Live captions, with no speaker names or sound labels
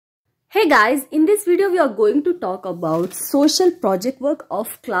Hey guys, in this video we are going to talk about social project work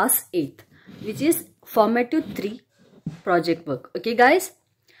of class 8, which is formative 3 project work. Okay guys,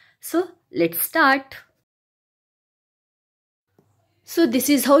 so let's start. So this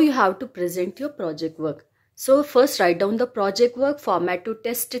is how you have to present your project work. So first write down the project work, formative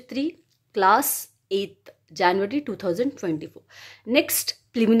test 3, class 8, January 2024. Next,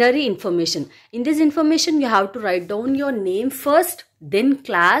 preliminary information. In this information you have to write down your name first, then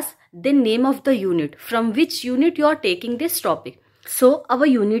class, then name of the unit, from which unit you are taking this topic. So our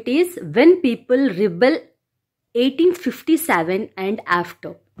unit is When People Rebel 1857 and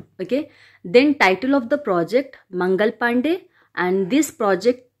After. Okay, then title of the project Mangal Pandey, and this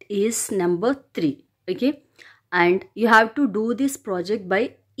project is number 3. Okay, and you have to do this project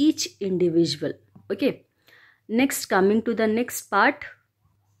by each individual. Okay, next, coming to the next part,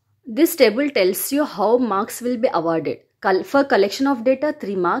 this table tells you how marks will be awarded. For collection of data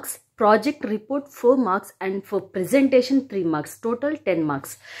 3 marks, project report 4 marks, and for presentation 3 marks, total 10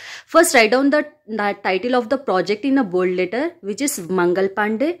 marks. First write down the title of the project in a bold letter, which is Mangal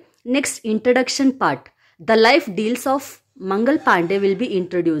Pandey. Next, introduction part. The life deals of Mangal Pandey will be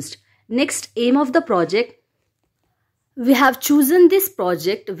introduced. Next, aim of the project. We have chosen this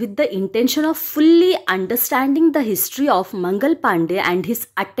project with the intention of fully understanding the history of Mangal Pandey and his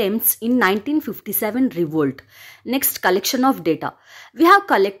attempts in 1957 revolt. Next, collection of data. We have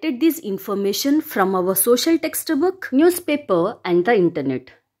collected this information from our social textbook, newspaper and the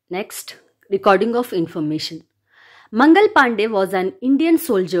internet. Next, recording of information. Mangal Pandey was an Indian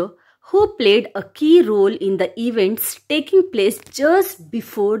soldier who played a key role in the events taking place just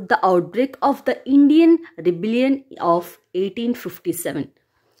before the outbreak of the Indian Rebellion of 1857.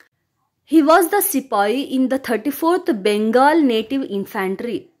 He was the Sipahi in the 34th Bengal Native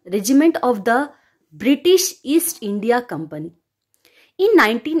Infantry Regiment of the British East India Company. In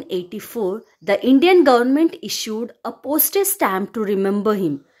 1984, the Indian government issued a postage stamp to remember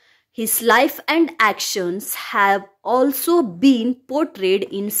him. His life and actions have also been portrayed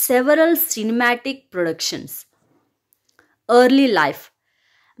in several cinematic productions. Early life.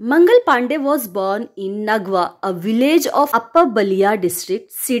 Mangal Pandey was born in Nagwa, a village of Upper Balia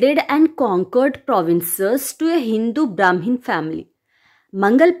district, ceded and conquered provinces to a Hindu Brahmin family.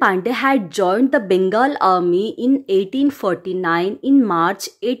 Mangal Pandey had joined the Bengal army in 1849. In March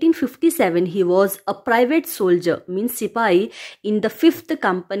 1857, he was a private soldier, means Sipahi, in the 5th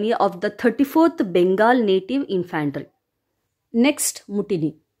company of the 34th Bengal Native Infantry. Next,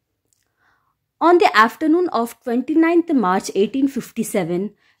 mutiny. On the afternoon of 29th March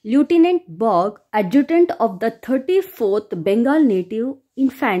 1857, Lieutenant Bogg, adjutant of the 34th Bengal Native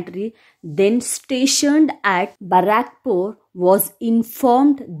Infantry, then stationed at Barakpur, was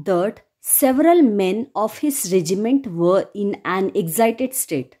informed that several men of his regiment were in an excited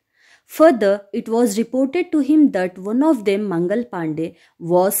state. Further, it was reported to him that one of them, Mangal Pandey,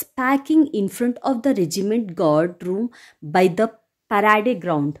 was packing in front of the regiment guard room by the parade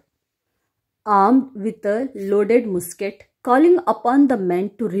ground, armed with a loaded musket, calling upon the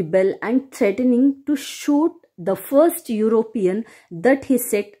men to rebel and threatening to shoot the first European that he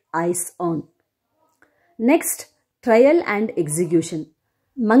set eyes on. Next, trial and execution.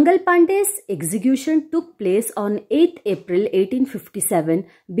 Mangal Pandey's execution took place on 8th April 1857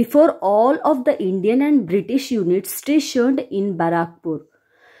 before all of the Indian and British units stationed in Barakpur.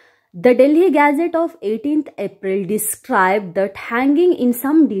 The Delhi Gazette of 18th April described that hanging in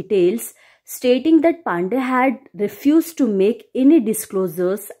some details, stating that Pandey had refused to make any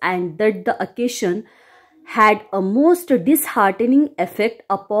disclosures and that the occasion had a most disheartening effect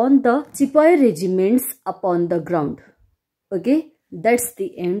upon the Sipahi regiments upon the ground. Okay, that's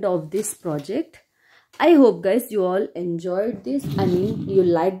the end of this project. I hope guys you all enjoyed this. You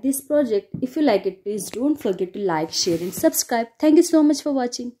like this project. If you like it, please don't forget to like, share and subscribe. Thank you so much for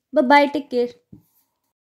watching. Bye bye, take care.